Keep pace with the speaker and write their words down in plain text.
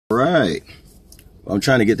right. Well, I'm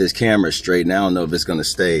trying to get this camera straight. Now I don't know if it's going to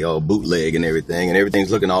stay all bootleg and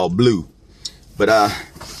everything's looking all blue. But I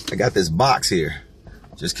got this box here.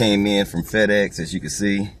 Just came in from FedEx, as you can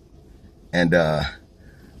see. And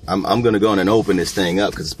I'm going to go in and open this thing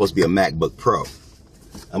up because it's supposed to be a MacBook Pro.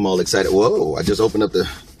 I'm all excited. Whoa, I just opened up the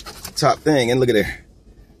top thing and look at there.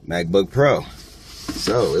 MacBook Pro.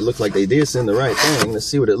 So it looks like they did send the right thing. Let's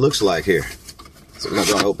see what it looks like here. So we're going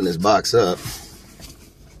to go and open this box up.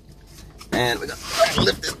 And we're going to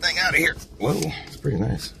lift this thing out of here. Whoa, it's pretty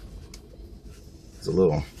nice. There's a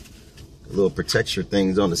little protector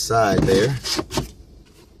things on the side there.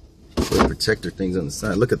 Little protector things on the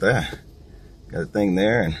side. Look at that. Got a thing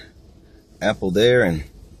there, and Apple there, and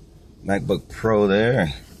MacBook Pro there,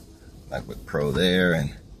 and MacBook Pro there,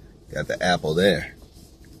 and got the Apple there.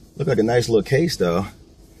 Look like a nice little case, though.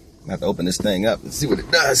 I'm gonna have to open this thing up and see what it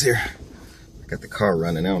does here. I got the car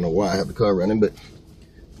running. I don't know why I have the car running, but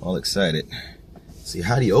I'm all excited. See,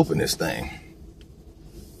 how do you open this thing?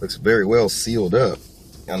 Looks very well sealed up.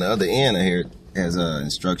 On the other end of here, it has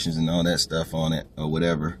instructions and all that stuff on it, or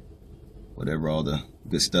whatever all the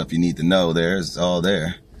good stuff you need to know there is all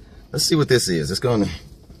there. Let's see what this is. Let's go and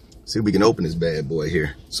see if we can open this bad boy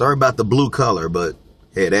here. Sorry about the blue color, but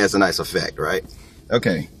hey, it has a nice effect, right?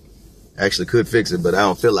 Okay. Actually could fix it, but I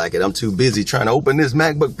don't feel like it. I'm too busy trying to open this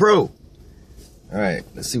MacBook Pro. All right,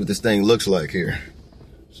 let's see what this thing looks like here.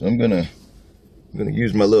 So I'm gonna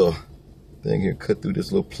use my little thing here, cut through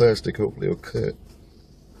this little plastic. Hopefully it'll cut.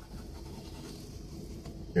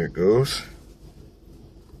 There it goes.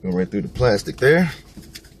 Go right through the plastic there.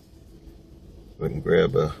 We can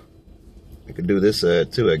grab I could do this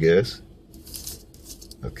side too, I guess.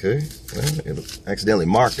 Okay, well, it accidentally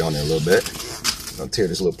marked on there a little bit. I'll tear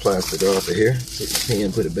this little plastic off of here. Take the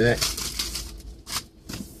pen, put it back.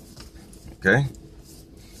 Okay.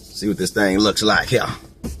 See what this thing looks like here.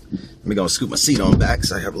 Let me go and scoot my seat on back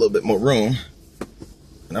so I have a little bit more room.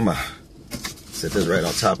 And I'm gonna set this right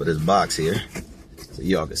on top of this box here so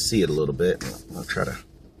y'all can see it a little bit. I'll try to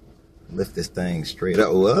lift this thing straight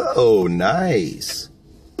up. Whoa, nice.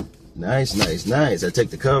 Nice, nice, nice. I take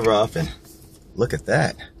the cover off and look at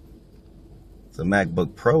that. It's a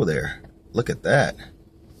MacBook Pro there. Look at that.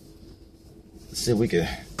 Let's see if we can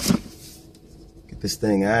get this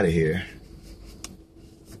thing out of here.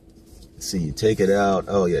 Let's see, you take it out.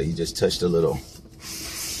 Oh yeah, you just touch the little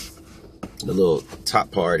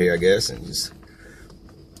top part here, I guess, and just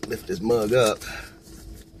lift this mug up.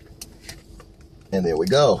 And there we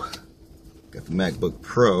go. Got the MacBook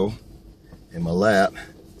Pro in my lap.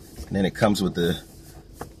 And then it comes with the,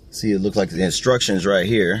 see, it looks like the instructions right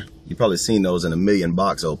here. You've probably seen those in a million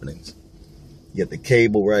box openings. You got the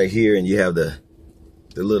cable right here, and you have the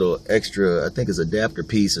little extra, I think it's adapter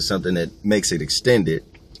piece or something that makes it extended.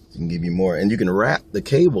 So it can give you more. And you can wrap the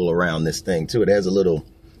cable around this thing too. It has a little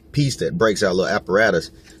piece that breaks out, a little apparatus.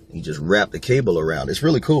 And you just wrap the cable around. It's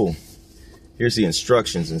really cool. Here's the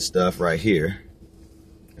instructions and stuff right here.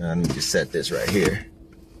 Let me just set this right here.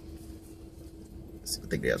 I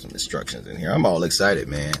think they have some instructions in here. I'm all excited,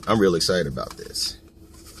 man. I'm real excited about this.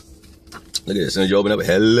 Look at this. As soon as you open up,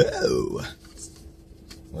 hello.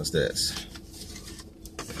 What's this?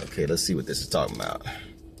 Okay, let's see what this is talking about.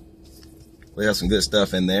 We have some good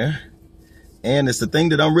stuff in there. And it's the thing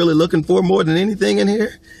that I'm really looking for more than anything in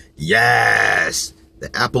here. Yes!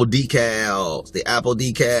 The Apple decals. The Apple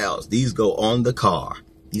decals. These go on the car.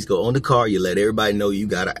 These go on the car. You let everybody know you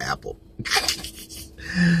got an Apple.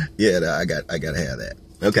 Yeah, I gotta have that.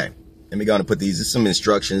 Okay, let me go and put these, some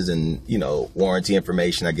instructions and, you know, warranty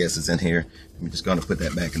information, I guess, is in here. I'm just gonna put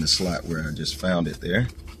that back in the slot where I just found it there.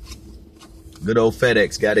 Good old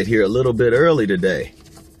FedEx got it here a little bit early today.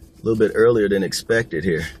 A little bit earlier than expected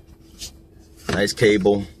here. Nice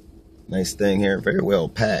cable, nice thing here. Very well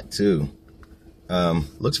packed too.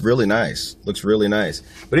 Looks really nice. Looks really nice.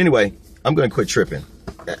 But anyway, I'm gonna quit tripping.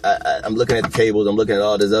 I'm looking at the cables. I'm looking at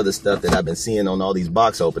all this other stuff that I've been seeing on all these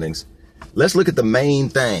box openings. Let's look at the main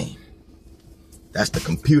thing. That's the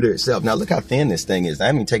computer itself. Now look how thin this thing is. I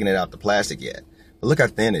haven't even taken it out the plastic yet. But look how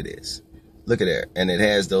thin it is. Look at there. And it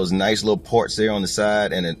has those nice little ports there on the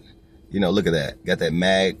side. And it, you know, look at that. Got that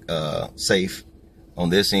mag safe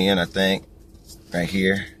on this end, I think. Right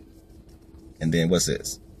here. And then what's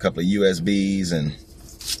this? A couple of USBs and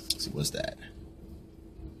let's see, what's that?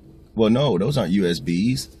 Well, no, those aren't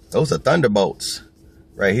USBs. Those are Thunderbolts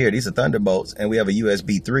right here. These are Thunderbolts. And we have a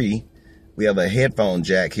USB 3. We have a headphone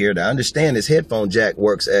jack here. Now, I understand this headphone jack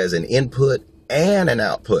works as an input and an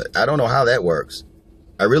output. I don't know how that works.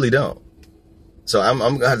 I really don't. So I'm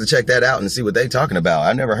going to have to check that out and see what they're talking about.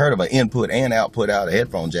 I've never heard of an input and output out a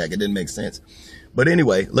headphone jack. It didn't make sense. But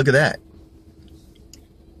anyway, look at that.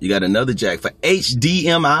 You got another jack for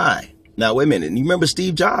HDMI. Now, wait a minute. You remember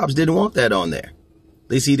Steve Jobs didn't want that on there. At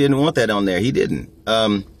least he didn't want that on there. He didn't.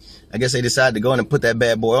 I guess they decided to go in and put that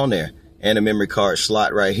bad boy on there. And a memory card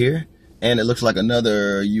slot right here. And it looks like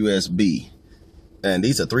another USB. And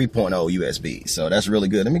these are 3.0 USB. So that's really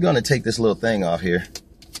good. Let me go and take this little thing off here.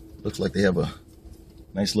 Looks like they have a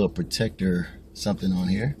nice little protector something on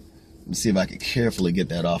here. Let me see if I can carefully get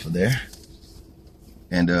that off of there.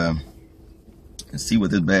 And see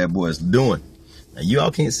what this bad boy is doing. Now, you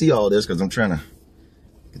all can't see all this because I'm trying to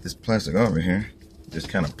get this plastic over here. Just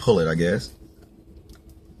kind of pull it, I guess.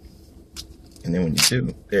 And then when you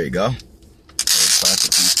do, there you go. The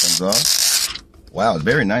plastic piece comes off. Wow, it's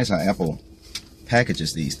very nice how Apple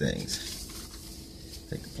packages these things.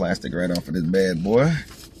 Take the plastic right off of this bad boy.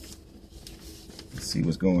 Let's see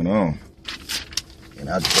what's going on. And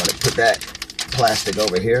I'm just going to put that plastic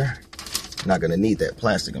over here. Not going to need that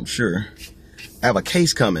plastic, I'm sure. I have a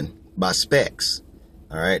case coming by Specs.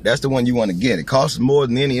 All right, that's the one you want to get. It costs more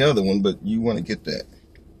than any other one, but you want to get that.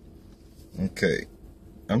 Okay,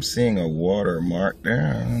 I'm seeing a watermark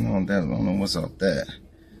there. I don't know what's up with that.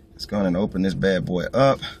 Let's go ahead and open this bad boy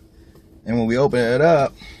up. And when we open it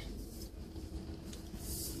up,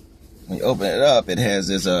 it has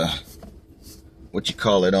this what you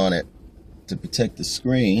call it on it to protect the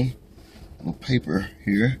screen. A little paper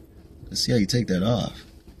here. Let's see how you take that off.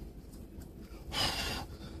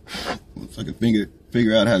 If I can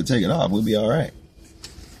figure out how to take it off, we'll be all right.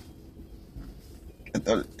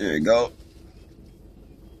 There you go.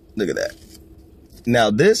 Look at that.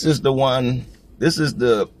 Now this is the one. This is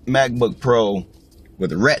the MacBook Pro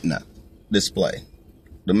with Retina display.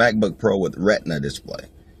 The MacBook Pro with Retina display.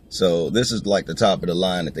 So this is like the top of the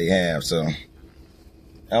line that they have. So I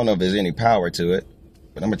don't know if there's any power to it,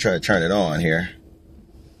 but I'm gonna try to turn it on here.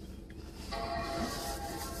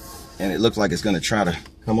 And it looks like it's gonna try to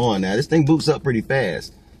come on now. This thing boots up pretty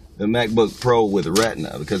fast. The MacBook Pro with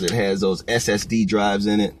Retina, because it has those SSD drives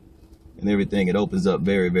in it and everything. It opens up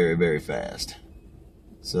very, very, very fast.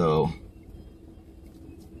 So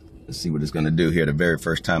let's see what it's gonna do here the very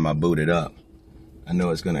first time I boot it up. I know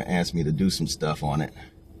it's gonna ask me to do some stuff on it,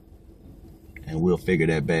 and we'll figure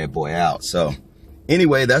that bad boy out. So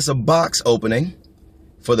anyway, that's a box opening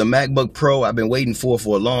for the MacBook Pro I've been waiting for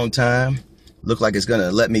a long time. Look like it's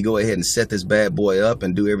gonna let me go ahead and set this bad boy up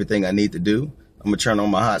and do everything I need to do. I'm gonna turn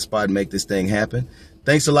on my hotspot and make this thing happen.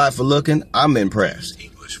 Thanks a lot for looking. I'm impressed.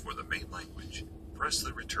 English for the main language. Press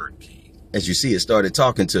the return key. As you see, it started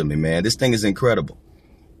talking to me, man. This thing is incredible.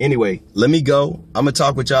 Anyway, let me go. I'm gonna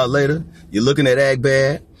talk with y'all later. You're looking at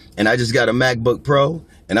Agbad, and I just got a MacBook Pro,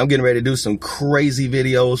 and I'm getting ready to do some crazy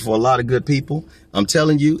videos for a lot of good people. I'm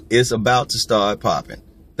telling you, it's about to start popping.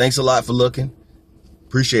 Thanks a lot for looking.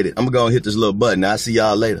 Appreciate it. I'm gonna go and hit this little button. I'll see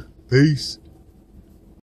y'all later. Peace.